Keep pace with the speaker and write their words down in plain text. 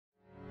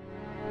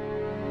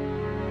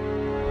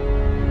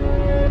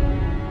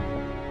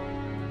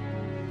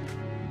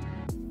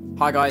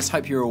Hi guys,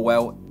 hope you're all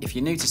well. If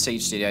you're new to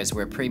Siege Studios,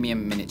 we're a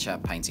premium miniature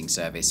painting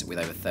service with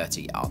over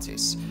 30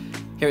 artists.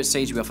 Here at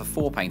Siege we offer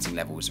 4 painting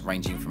levels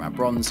ranging from our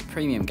bronze,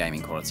 premium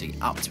gaming quality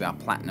up to our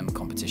platinum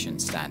competition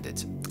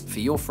standard. For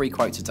your free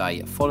quote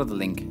today, follow the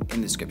link in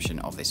the description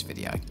of this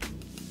video.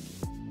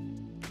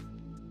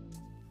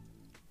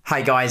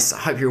 Hey guys,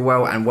 hope you're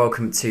well and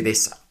welcome to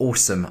this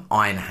awesome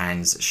Iron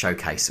Hands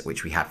showcase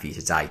which we have for you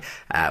today.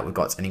 We've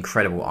got an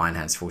incredible Iron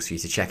Hands force for you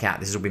to check out.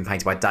 This has all been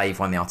painted by Dave,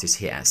 one of the artists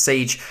here at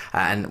Siege,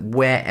 and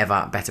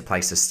wherever better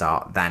place to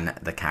start than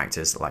the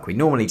characters like we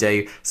normally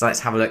do. So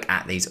let's have a look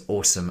at these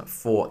awesome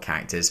 4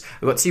 characters.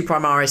 We've got 2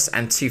 Primaris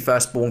and 2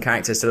 Firstborn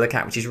characters to look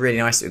at, which is really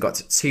nice. We've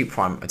got 2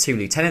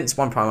 Lieutenants,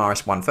 1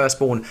 Primaris, 1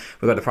 Firstborn.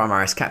 We've got a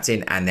Primaris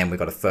Captain, and then we've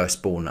got a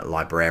Firstborn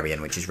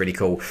Librarian, which is really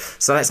cool.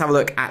 So let's have a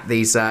look at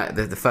these,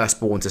 the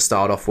Firstborn to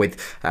start off with.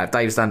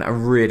 Dave's done a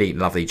really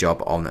lovely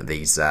job on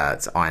these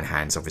Iron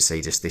Hands.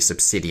 Obviously, just this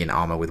obsidian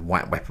armor with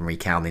white weaponry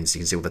cowlings. You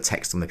can see all the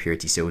text on the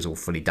purity seals all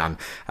fully done.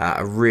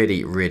 A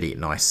really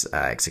nice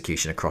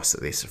execution across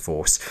this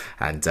force,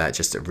 and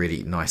just a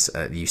really nice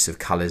use of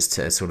colors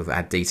to sort of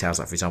add details,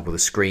 like for example the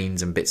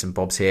screens and bits and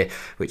bobs here,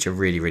 which are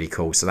really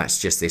cool. So that's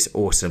just this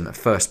awesome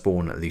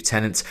Firstborn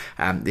Lieutenant.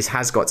 This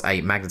has got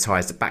a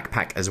magnetized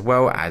backpack as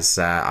well, as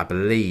I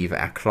believe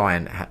our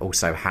client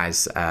also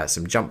has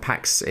some jump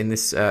packs in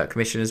this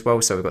commission as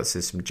well. So we've got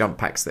some jump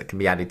packs that can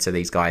be added to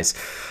these guys,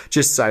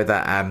 just so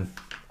that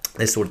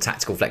there's sort of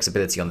tactical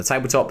flexibility on the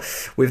tabletop.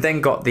 We've then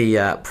got the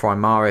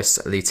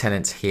Primaris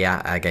Lieutenant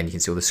here. Again, you can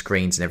see all the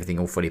screens and everything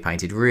all fully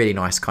painted. Really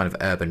nice kind of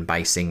urban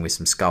basing with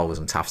some skulls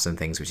and tufts and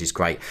things, which is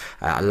great.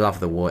 I love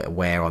the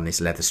wear on this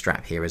leather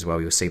strap here as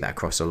well. You'll see that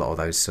across a lot of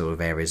those sort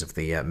of areas of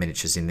the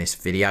miniatures in this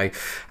video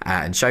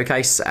and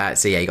showcase.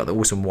 So yeah, you got the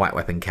awesome white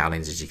weapon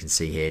cowlings, as you can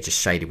see here,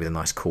 just shaded with a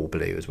nice cool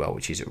blue as well,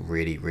 which is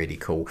really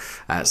cool.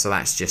 So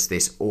that's just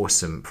this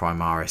awesome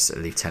Primaris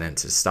Lieutenant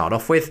to start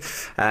off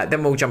with.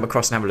 Then we'll jump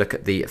across and have a look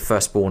at the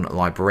Firstborn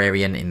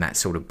Librarian in that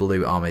sort of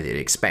blue armor that you'd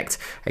expect.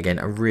 Again,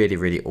 a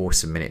really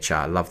awesome miniature.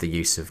 I love the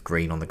use of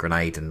green on the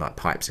grenade and like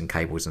pipes and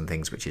cables and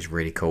things, which is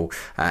really cool.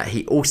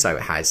 He also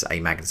has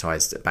a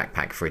magnetized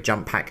backpack for a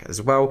jump pack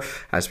as well,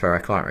 as per our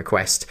client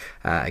request.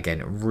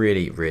 Again,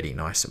 really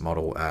nice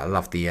model. I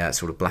love the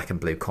sort of black and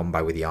blue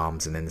combo with the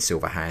arms and then the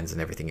silver hands and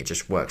everything. It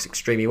just works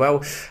extremely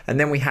well. And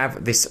then we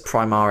have this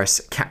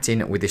Primaris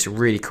Captain with this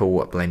really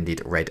cool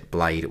blended red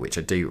blade, which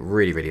I do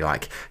really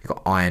like. You've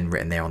got iron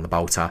written there on the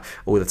bolter,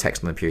 all the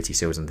text on the purity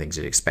seals and things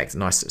you'd expect. A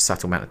nice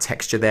subtle amount of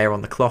texture there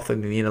on the cloth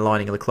and the inner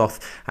lining of the cloth,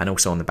 and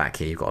also on the back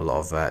here you've got a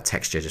lot of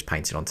texture just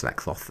painted onto that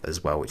cloth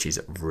as well, which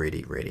is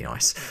really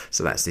nice.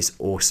 So that's this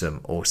awesome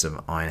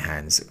Iron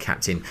Hands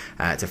Captain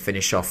to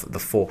finish off the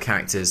 4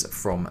 characters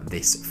from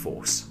this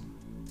force.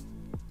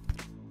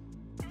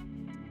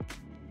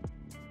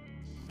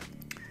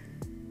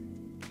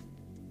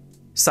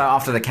 So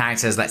after the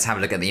characters, let's have a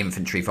look at the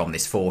infantry from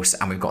this force,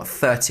 and we've got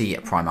 30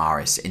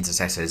 Primaris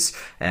Intercessors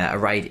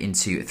arrayed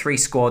into 3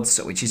 squads,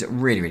 which is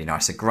really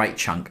nice. A great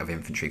chunk of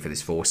infantry for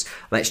this force.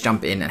 Let's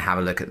jump in and have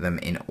a look at them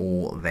in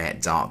all their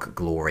dark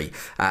glory.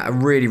 A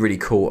really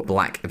cool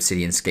black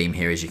obsidian scheme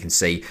here, as you can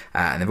see,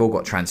 and they've all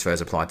got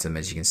transfers applied to them,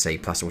 as you can see,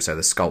 plus also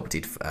the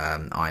sculpted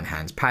Iron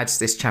Hands pads.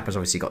 This chap has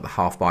obviously got the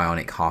half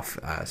bionic, half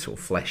sort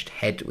of fleshed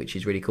head, which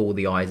is really cool.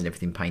 The eyes and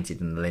everything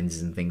painted, and the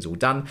lenses and things all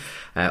done.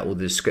 All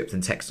the script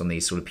and text on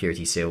these sort of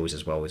purity seals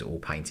as well is all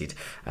painted,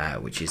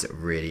 which is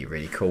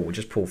really cool. We'll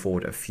just pull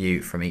forward a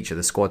few from each of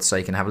the squads so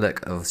you can have a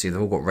look. Obviously they've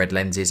all got red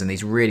lenses and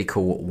these really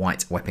cool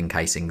white weapon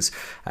casings.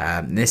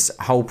 This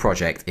whole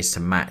project is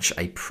to match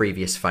a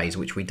previous phase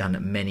which we've done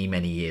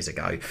many years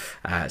ago.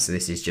 So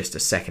this is just a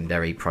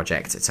secondary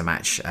project to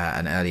match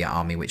an earlier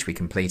army which we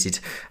completed,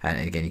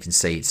 and again you can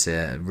see it's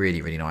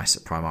really nice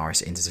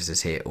Primaris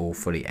Intercessors here, all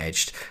fully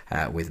edged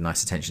with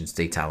nice attention to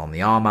detail on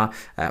the armor,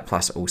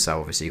 plus also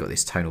obviously you've got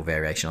this tonal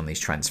variation on these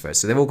transfers.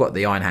 So they've all got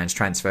the Iron Hands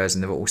transfers,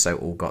 and they've also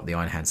all got the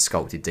Iron Hands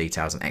sculpted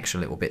details and extra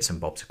little bits and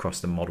bobs across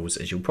the models,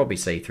 as you'll probably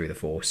see through the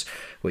force,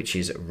 which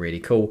is really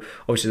cool.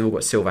 Obviously they've all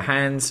got silver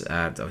hands,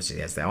 obviously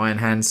there's their Iron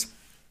Hands.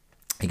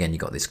 Again,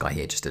 you've got this guy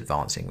here just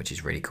advancing, which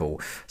is really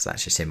cool. So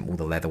that's just him, all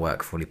the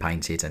leatherwork fully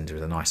painted, and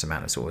with a nice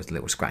amount of sort of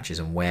little scratches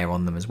and wear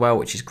on them as well,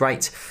 which is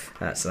great.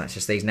 So that's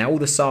just these. Now, all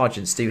the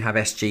sergeants do have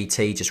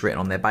SGT just written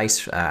on their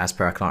base, as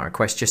per our client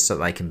request, just so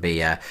they can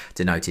be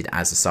denoted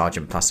as a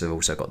sergeant. Plus, they've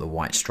also got the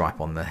white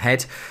stripe on the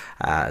head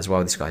as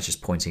well. This guy's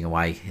just pointing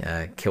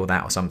away, kill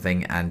that or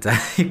something. And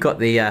you've got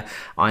the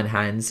Iron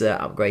Hands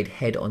upgrade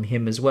head on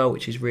him as well,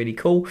 which is really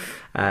cool.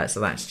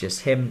 So that's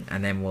just him.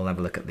 And then we'll have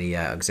a look at the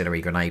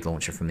auxiliary grenade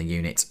launcher from the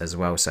unit as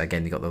well. So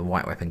again, you've got the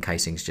white weapon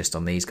casings just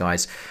on these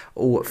guys,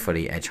 all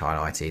fully edge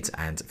highlighted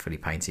and fully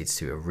painted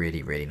to a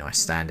really nice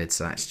standard.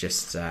 So that's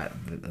just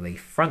the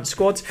front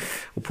squad.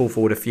 We'll pull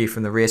forward a few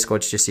from the rear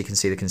squads just so you can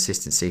see the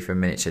consistency from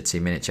miniature to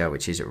miniature,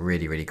 which is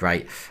really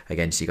great.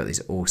 Again, so you've got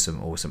these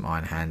awesome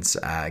Iron Hands.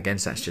 Again,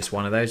 so that's just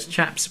one of those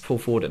chaps. Pull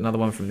forward another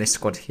one from this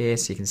squad here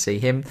so you can see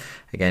him.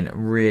 Again,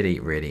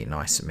 really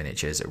nice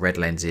miniatures. Red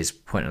lenses,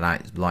 point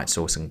light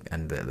source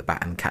and the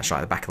back and catch light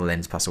at the back of the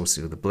lens, plus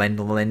also the blend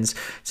on the lens.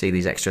 See these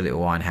these extra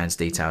little Iron Hands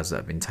details that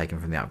have been taken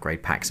from the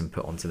upgrade packs and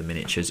put onto the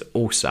miniatures.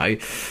 Also,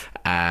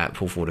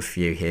 pull forward a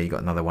few here. You've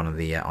got another one of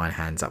the Iron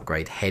Hands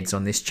upgrade heads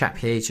on this chap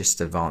here,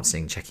 just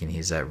advancing, checking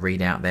his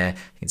readout there.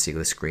 You can see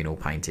the screen all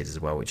painted as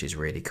well, which is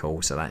really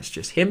cool. So that's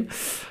just him.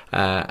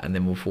 And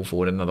then we'll pull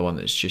forward another one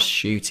that's just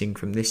shooting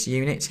from this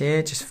unit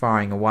here, just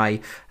firing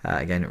away.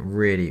 Again,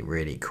 really,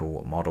 really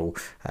cool model.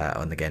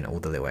 And again, all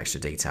the little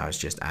extra details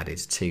just added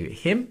to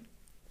him.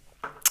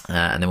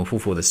 And then we'll pull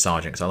forward the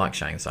sergeant, because I like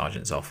showing the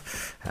sergeants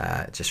off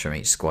just from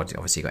each squad.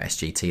 Obviously, you've got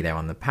SGT there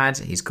on the pad.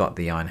 He's got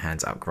the Iron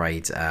Hands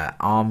upgrade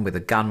arm with a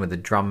gun with a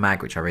drum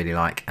mag, which I really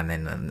like. And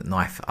then the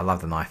knife. I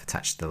love the knife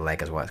attached to the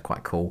leg as well. It's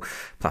quite cool.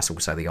 Plus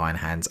also the Iron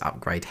Hands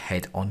upgrade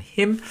head on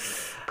him.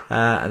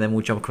 And then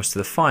we'll jump across to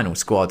the final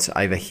squad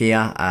over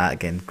here.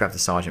 Again, grab the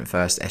sergeant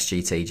first.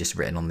 SGT just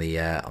written on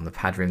the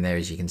pad rim there,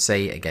 as you can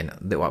see. Again,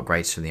 little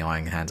upgrades from the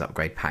Iron Hands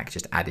upgrade pack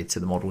just added to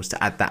the models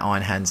to add that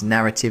Iron Hands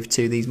narrative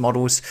to these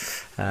models.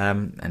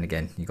 And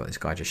again, you've got this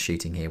guy just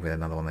shooting here with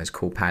another one of those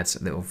cool pads.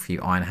 A little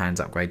few Iron Hands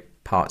upgrade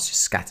parts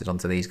just scattered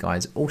onto these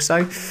guys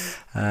also.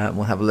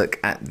 We'll have a look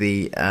at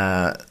the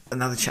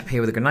another chap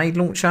here with a grenade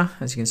launcher,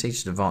 as you can see,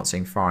 just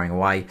advancing, firing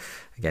away.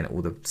 Again,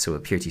 all the sort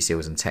of purity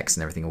seals and text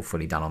and everything all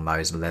fully done on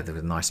those. Leather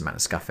with a nice amount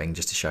of scuffing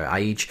just to show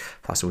age.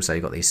 Plus also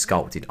you've got these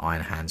sculpted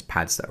Iron Hands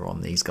pads that are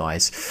on these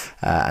guys.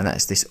 And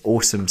that's this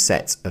awesome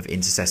set of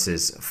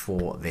intercessors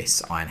for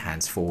this Iron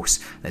Hands force.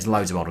 There's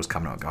loads of models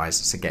coming up, guys,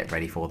 so get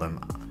ready for them.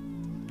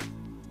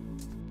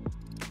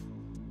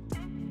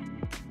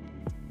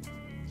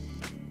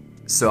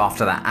 So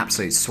after that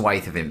absolute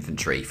swathe of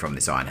infantry from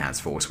this Iron Hands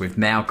force, we've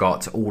now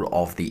got all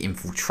of the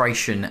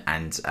infiltration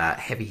and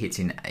heavy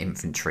hitting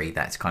infantry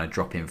that's kind of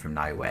drop in from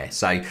nowhere.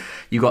 So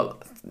you've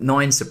got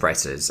 9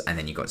 suppressors, and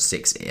then you've got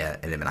 6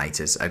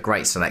 eliminators. A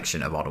great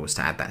selection of models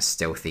to add that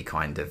stealthy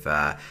kind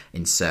of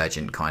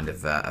insurgent kind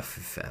of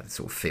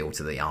sort of feel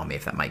to the army,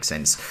 if that makes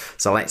sense.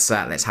 So let's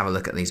have a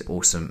look at these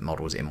awesome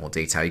models in more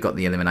detail. You've got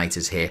the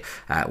eliminators here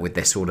with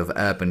their sort of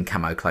urban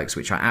camo cloaks,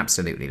 which I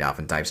absolutely love,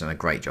 and Dave's done a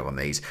great job on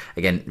these.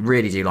 Again,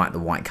 really do like the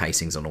white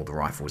casings on all the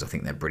rifles. I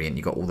think they're brilliant.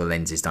 You've got all the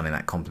lenses done in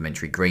that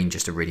complementary green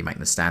just to really make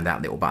them stand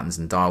out. Little buttons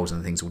and dials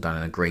and things all done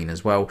in a green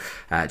as well,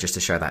 just to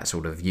show that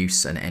sort of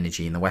use and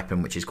energy in the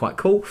weapon, which is quite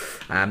cool.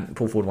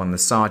 Pull forward one of the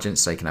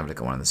sergeants, so you can have a look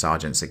at one of the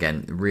sergeants.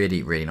 Again,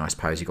 really, really nice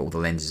pose. You've got all the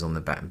lenses on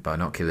the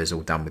binoculars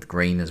all done with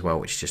green as well,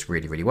 which just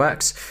really, really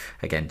works.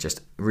 Again,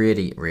 just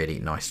really, really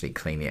nicely,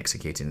 cleanly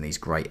executing these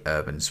great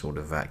urban sort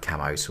of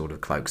camo sort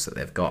of cloaks that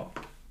they've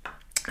got.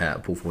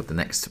 Pull forward the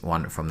next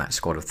one from that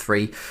squad of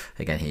 3.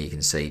 Again, here you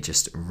can see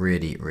just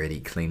really, really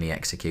cleanly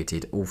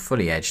executed, all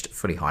fully edged,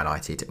 fully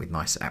highlighted with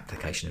nice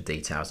application of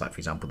details, like for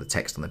example the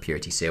text on the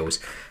purity seals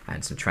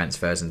and some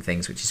transfers and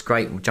things, which is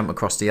great. We'll jump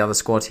across the other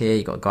squad here.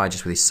 You've got a guy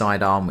just with his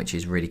sidearm, which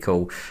is really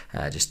cool,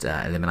 just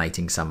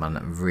eliminating someone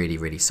really,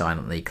 really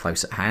silently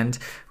close at hand,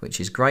 which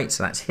is great.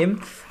 So that's him.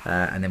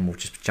 And then we'll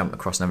just jump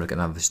across and have a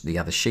look at the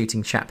other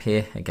shooting chap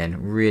here. Again,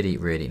 really,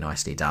 really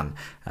nicely done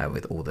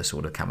with all the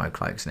sort of camo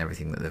cloaks and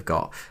everything that they've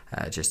got.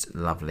 Just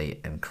lovely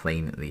and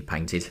cleanly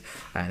painted.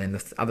 And then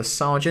the other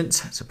sergeant,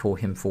 so pull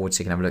him forward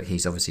so you can have a look.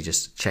 He's obviously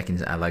just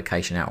checking a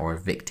location out, or a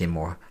victim,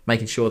 or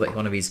making sure that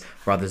one of his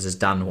brothers has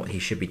done what he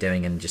should be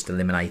doing and just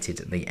eliminated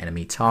the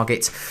enemy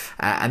target.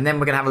 And then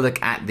we're going to have a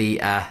look at the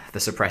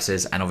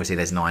suppressors, and obviously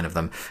there's 9 of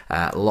them.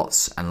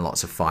 Lots and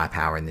lots of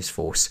firepower in this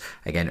force.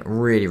 Again,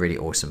 really, really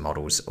awesome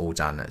models, all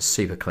done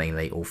super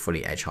cleanly, all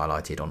fully edge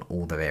highlighted on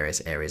all the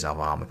various areas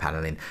of armor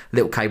paneling.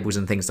 Little cables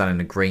and things done in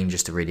the green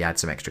just to really add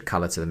some extra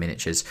color to the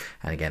miniatures.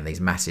 And again, these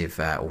massive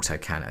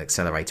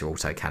accelerator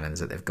auto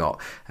cannons that they've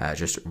got,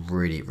 just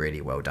really,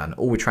 really well done.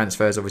 All with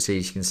transfers, obviously,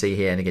 as you can see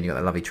here. And again, you've got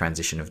the lovely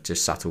transition of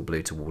just subtle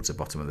blue towards the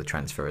bottom of the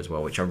transfer as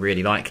well, which I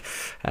really like.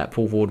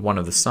 Pull forward one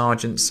of the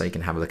sergeants so you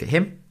can have a look at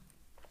him.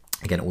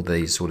 Again, all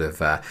these sort of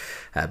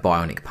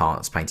bionic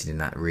parts painted in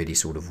that really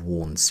sort of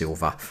worn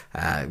silver.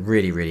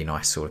 Really, really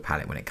nice sort of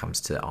palette when it comes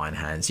to Iron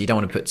Hands. You don't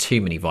want to put too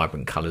many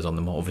vibrant colours on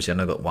them. Obviously, I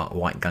know they've got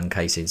white gun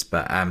cases,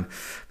 but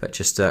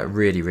just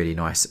really, really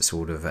nice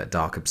sort of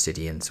dark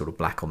obsidian sort of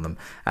black on them.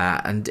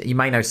 And you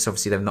may notice,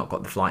 obviously, they've not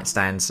got the flight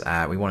stands.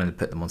 We wanted to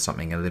put them on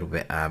something a little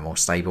bit more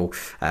stable,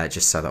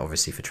 just so that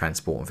obviously for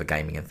transport and for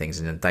gaming and things.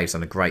 And Dave's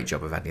done a great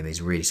job of adding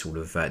these really sort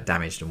of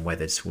damaged and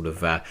weathered sort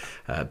of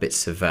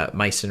bits of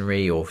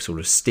masonry or sort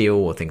of steel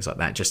or things like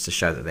that, just to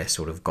show that they're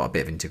sort of got a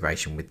bit of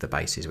integration with the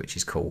bases, which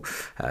is cool.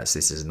 So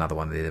this is another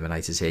one of the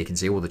eliminators here. You can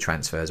see all the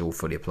transfers all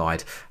fully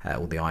applied,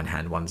 all the Iron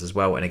Hand ones as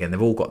well. And again,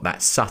 they've all got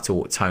that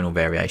subtle tonal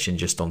variation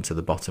just onto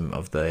the bottom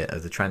of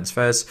the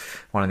transfers.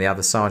 One of the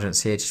other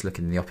sergeants here, just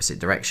looking in the opposite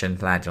direction,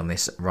 landed on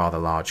this rather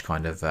large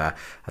kind of I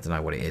don't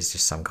know what it is,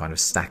 just some kind of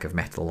stack of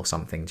metal or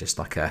something, just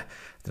like a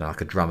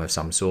like a drum of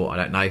some sort, I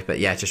don't know, but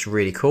yeah, just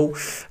really cool.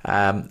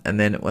 And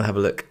then we'll have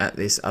a look at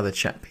this other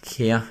chap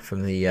here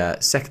from the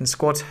second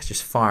squad,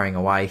 just firing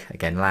away,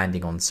 again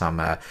landing on some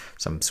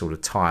sort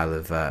of tile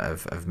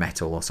of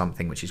metal or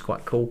something, which is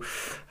quite cool.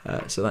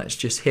 So that's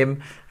just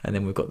him. And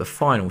then we've got the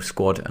final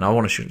squad, and I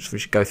want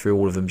to go through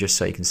all of them just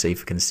so you can see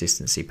for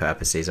consistency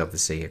purposes,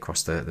 obviously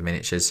across the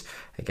miniatures.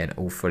 Again,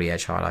 all fully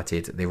edge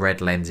highlighted. The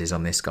red lenses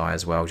on this guy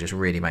as well just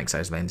really makes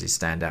those lenses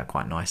stand out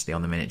quite nicely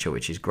on the miniature,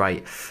 which is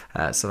great.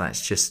 So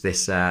that's just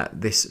this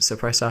this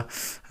suppressor,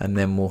 and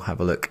then we'll have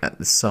a look at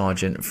the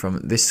sergeant from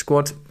this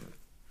squad.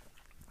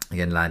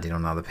 Again, landing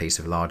on another piece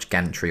of large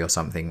gantry or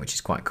something, which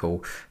is quite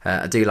cool.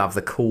 I do love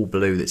the cool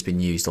blue that's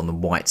been used on the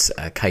white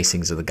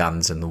casings of the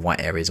guns and the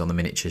white areas on the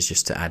miniatures,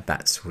 just to add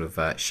that sort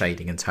of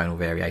shading and tonal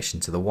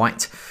variation to the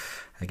white.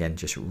 Again,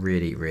 just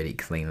really, really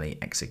cleanly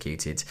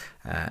executed,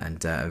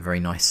 and a very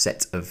nice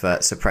set of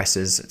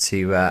suppressors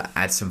to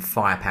add some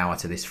firepower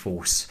to this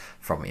force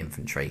from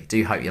infantry.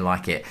 Do hope you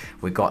like it.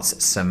 We've got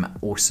some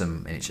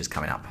awesome miniatures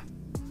coming up.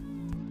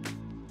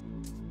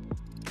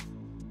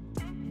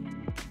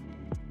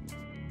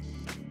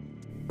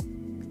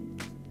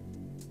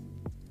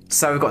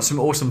 So we've got some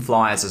awesome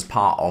flyers as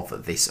part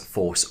of this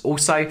force.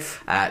 Also,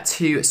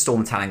 2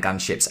 Storm Talon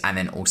gunships, and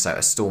then also a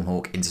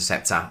Stormhawk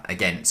Interceptor.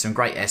 Again, some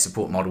great air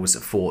support models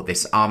for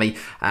this army.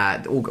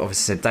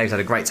 Obviously, Dave's had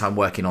a great time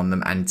working on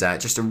them, and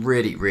just a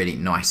really, really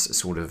nice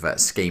sort of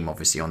scheme,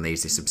 obviously, on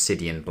these. This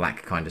obsidian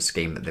black kind of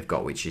scheme that they've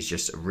got, which is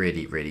just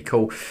really, really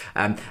cool.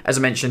 As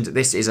I mentioned,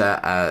 this is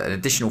an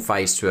additional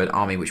phase to an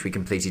army which we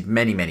completed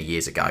many, many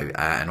years ago,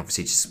 and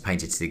obviously just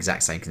painted to the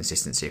exact same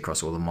consistency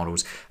across all the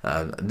models.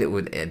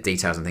 Little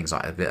details and things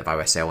like a bit of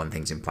OSL and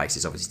things in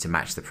places, obviously to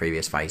match the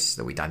previous phases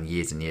that we done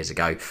years and years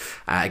ago.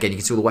 Again, you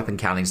can see all the weapon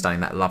cowlings done in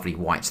that lovely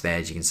white there.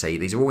 As you can see,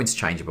 these are all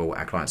interchangeable.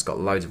 Our client's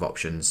got loads of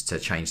options to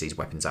change these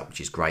weapons up,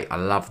 which is great. I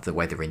love the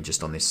weathering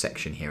just on this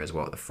section here as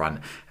well at the front,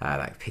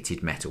 that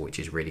pitted metal, which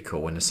is really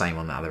cool, and the same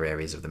on the other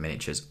areas of the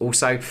miniatures.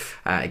 Also,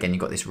 again,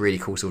 you've got this really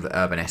cool sort of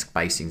urban-esque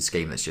basing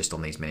scheme that's just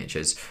on these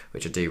miniatures,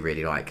 which I do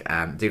really like.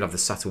 Do love the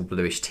subtle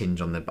bluish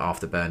tinge on the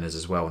afterburners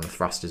as well, and the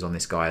thrusters on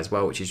this guy as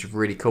well, which is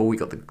really cool. We've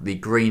got the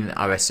green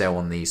OSL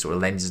on the sort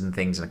of lenses and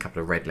things, and a couple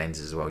of red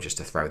lenses as well, just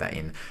to throw that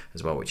in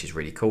as well, which is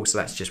really cool. So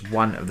that's just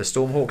one of the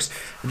Stormhawks,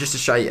 and just to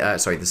show you,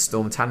 sorry, the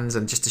Storm Talons,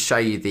 and just to show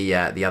you the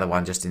other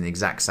one, just in the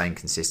exact same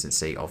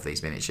consistency of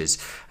these miniatures.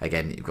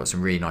 Again, you've got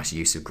some really nice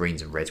use of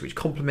greens and reds, which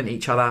complement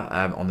each other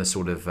on the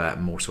sort of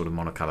more sort of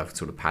monocolour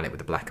sort of palette with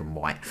the black and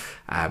white,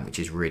 which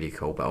is really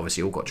cool. But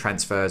obviously, all got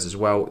transfers as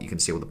well. You can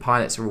see all the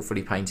pilots are all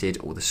fully painted,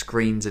 all the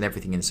screens and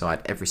everything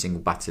inside, every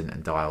single button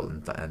and dial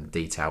and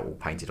detail all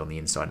painted on the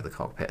inside of the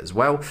cockpit as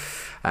well.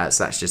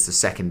 So that's just the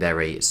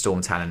secondary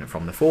Storm Talon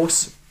from the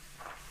force.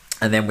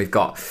 And then we've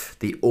got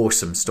the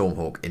awesome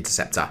Stormhawk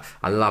Interceptor.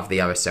 I love the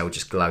OSL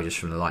just glow just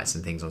from the lights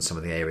and things on some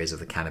of the areas of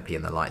the canopy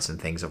and the lights and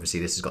things.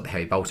 Obviously, this has got the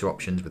heavy bolter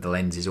options with the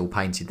lenses all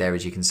painted there,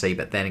 as you can see.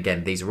 But then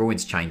again, these are all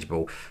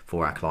interchangeable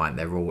for our client.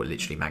 They're all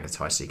literally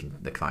magnetised, so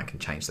the client can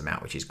change them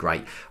out, which is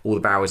great. All the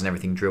barrels and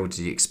everything drilled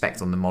as you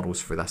expect on the models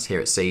for us here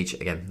at Siege.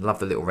 Again, love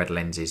the little red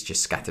lenses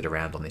just scattered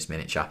around on this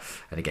miniature.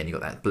 And again, you've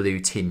got that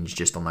blue tinge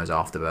just on those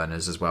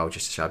afterburners as well,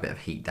 just to show a bit of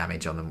heat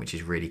damage on them, which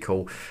is really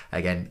cool.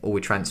 Again, all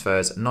with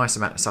transfers, nice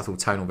amount of subtle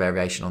tonal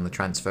variation on the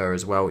transfer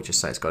as well, which just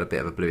so it's got a bit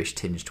of a bluish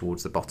tinge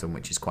towards the bottom,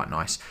 which is quite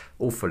nice.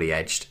 All fully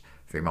edged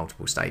through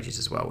multiple stages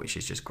as well, which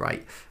is just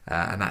great.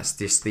 And that's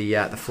just the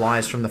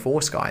flyers from the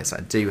force, guys.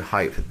 I do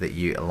hope that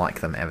you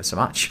like them ever so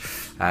much.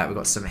 We've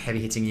got some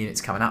heavy hitting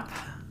units coming up.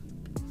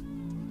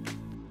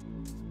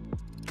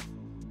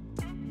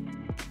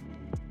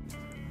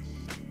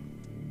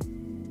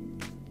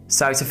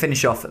 So to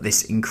finish off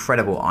this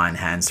incredible Iron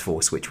Hands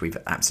force, which we've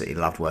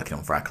absolutely loved working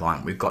on for our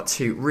client, we've got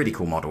 2 really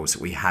cool models.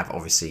 We have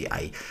obviously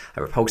a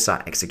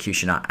Repulsor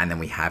Executioner, and then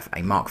we have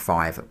a Mark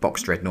V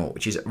Box Dreadnought,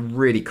 which is a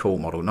really cool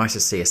model. Nice to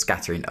see a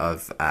scattering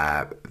of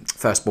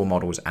firstborn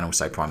models and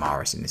also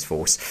Primaris in this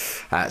force.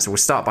 So we'll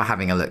start by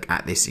having a look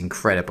at this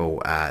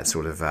incredible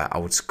sort of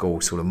old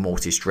school sort of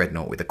Mortis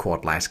Dreadnought with the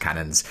quad las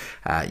cannons.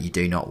 You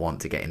do not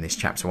want to get in this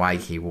chap's way.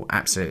 He will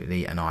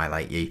absolutely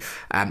annihilate you.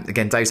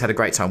 Again, Dave's had a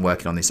great time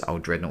working on this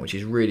old Dreadnought, which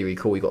is really, really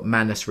cool. You've got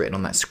Madness written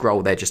on that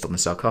scroll there, just on the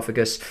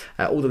sarcophagus.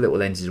 All the little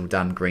lenses all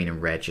done green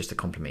and red, just to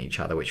complement each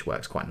other, which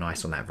works quite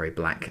nice on that very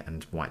black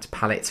and white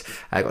palette.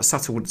 Got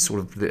subtle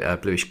sort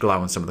of bluish glow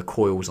on some of the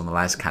coils on the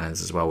las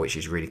cannons as well, which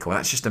is really cool.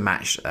 That's just to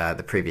match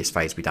the previous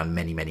phase we done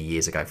many, many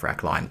years ago for our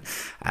client,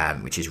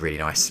 which is really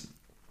nice.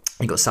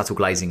 You've got subtle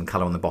glazing and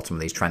colour on the bottom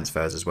of these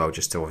transfers as well,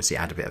 just to obviously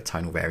add a bit of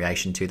tonal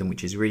variation to them,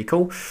 which is really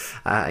cool.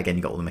 Again,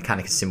 you've got all the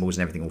Mechanicus symbols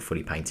and everything all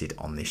fully painted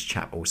on this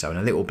chap also, and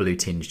a little blue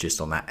tinge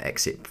just on that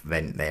exit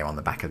vent there on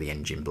the back of the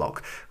engine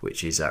block,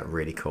 which is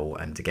really cool.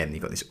 And again,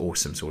 you've got this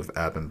awesome sort of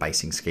urban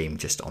basing scheme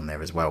just on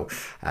there as well.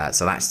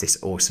 So that's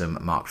this awesome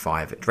Mark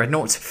V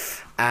Dreadnought.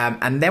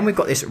 And then we've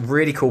got this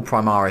really cool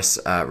Primaris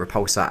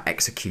Repulsor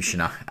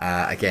Executioner.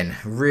 Again,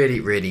 really,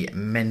 really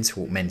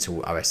mental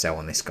OSL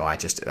on this guy.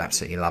 Just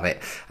absolutely love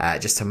it.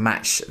 Just to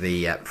match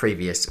the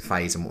previous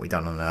phase and what we've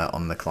done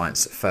on the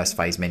client's first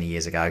phase many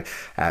years ago.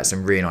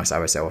 Some really nice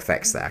OSL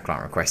effects that our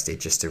client requested,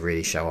 just to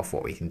really show off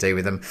what we can do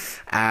with them.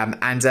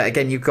 And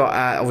again, you've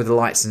got all the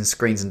lights and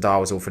screens and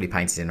dials all fully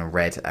painted in on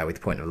red with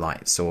point of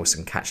light source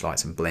and catch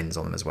lights and blends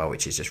on them as well,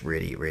 which is just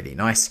really, really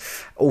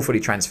nice. All fully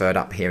transferred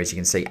up here, as you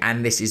can see.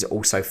 And this is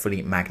also also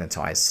fully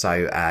magnetized,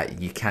 so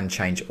you can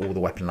change all the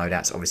weapon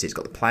loadouts. Obviously it's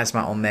got the plasma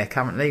on there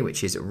currently,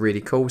 which is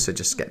really cool, so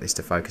just get this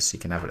to focus so you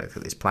can have a look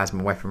at this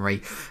plasma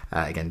weaponry.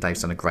 Again,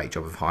 Dave's done a great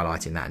job of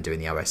highlighting that and doing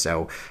the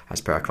OSL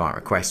as per our client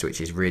request, which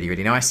is really,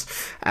 really nice.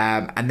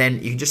 And then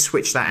you can just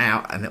switch that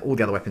out, and all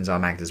the other weapons are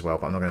magged as well,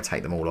 but I'm not going to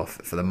take them all off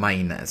for the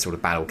main sort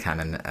of battle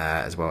cannon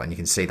as well. And you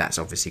can see that's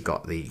obviously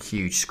got the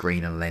huge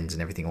screen and lens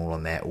and everything all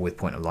on there, all with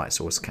point of light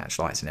source, catch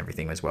lights and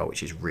everything as well,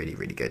 which is really,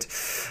 really good.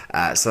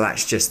 So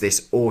that's just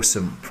this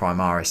awesome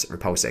Primaris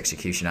Repulsor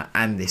Executioner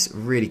and this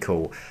really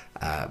cool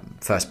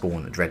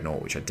Firstborn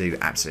Dreadnought, which I do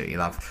absolutely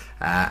love.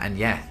 And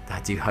yeah,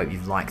 I do hope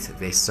you've liked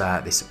this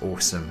this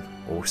awesome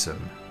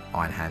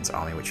Iron Hands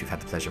army, which we've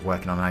had the pleasure of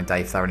working on. I know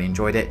Dave thoroughly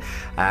enjoyed it.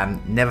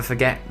 Never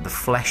forget, the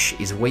flesh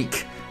is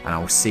weak, and I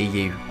will see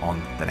you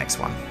on the next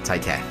one.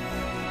 Take care.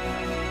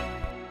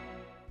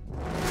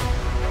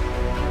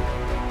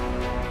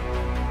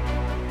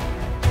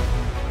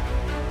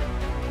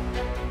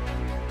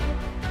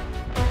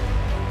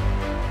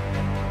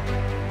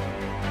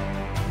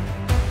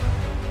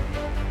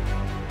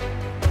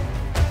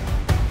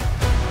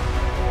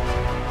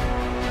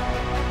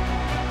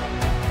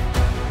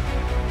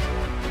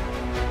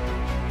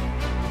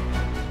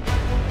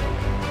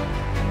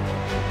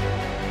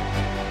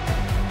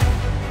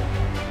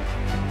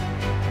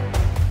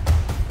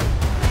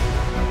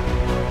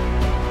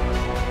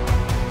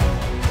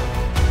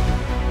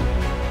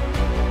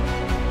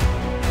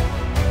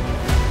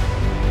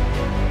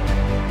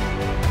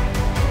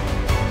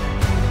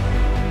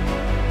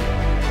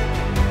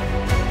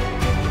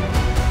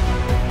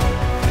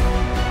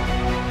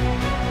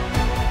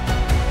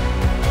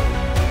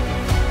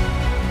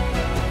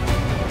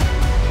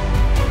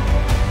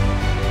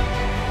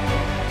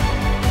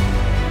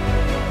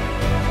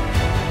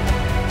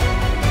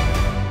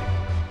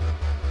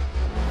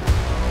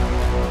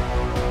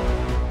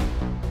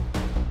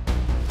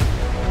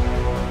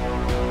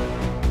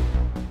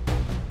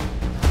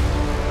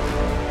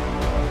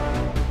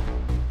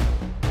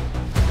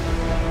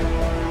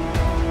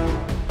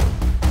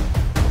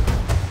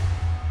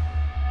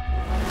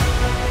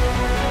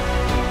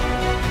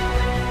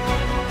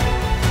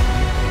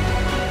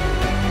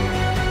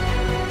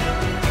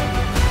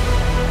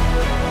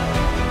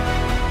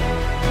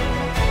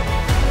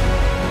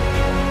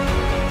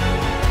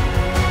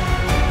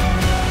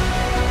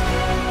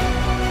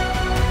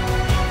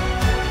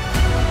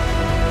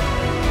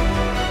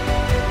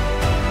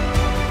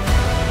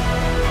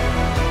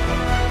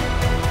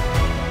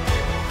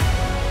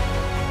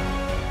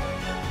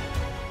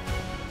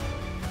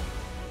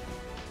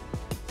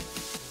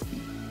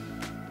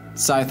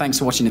 So thanks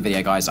for watching the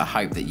video, guys. I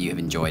hope that you have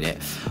enjoyed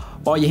it.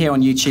 While you're here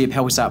on YouTube,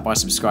 help us out by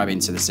subscribing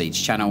to the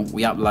Siege channel.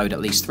 We upload at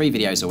least 3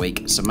 videos a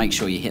week, so make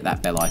sure you hit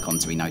that bell icon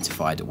to be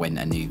notified when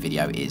a new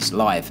video is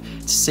live.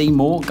 To see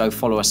more, go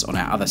follow us on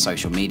our other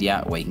social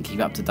media, where you can keep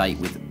up to date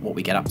with what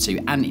we get up to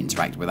and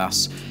interact with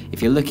us.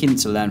 If you're looking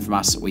to learn from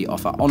us, we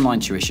offer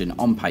online tuition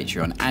on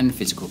Patreon and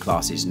physical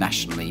classes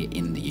nationally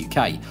in the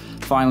UK.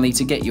 Finally,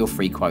 to get your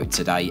free quote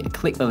today,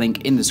 click the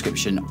link in the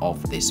description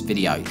of this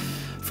video.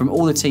 From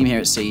all the team here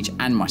at Siege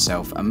and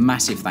myself, a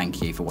massive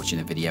thank you for watching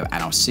the video,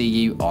 and I'll see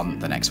you on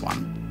the next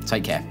one.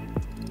 Take care.